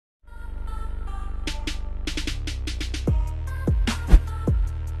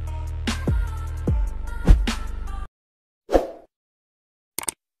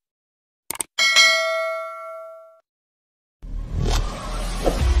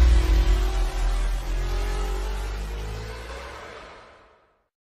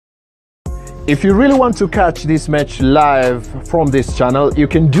If you really want to catch this match live from this channel, you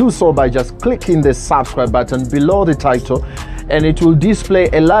can do so by just clicking the subscribe button below the title, and it will display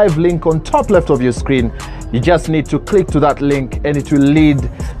a live link on top left of your screen. You just need to click to that link and it will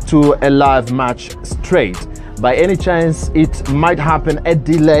lead to a live match straight. By any chance, it might happen a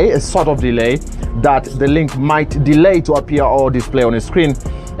delay, a sort of delay, that the link might delay to appear or display on the screen.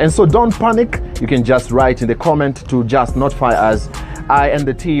 And so don't panic. You can just write in the comment to just notify us, I and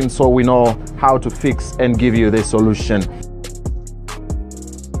the team, so we know how to fix and give you the solution.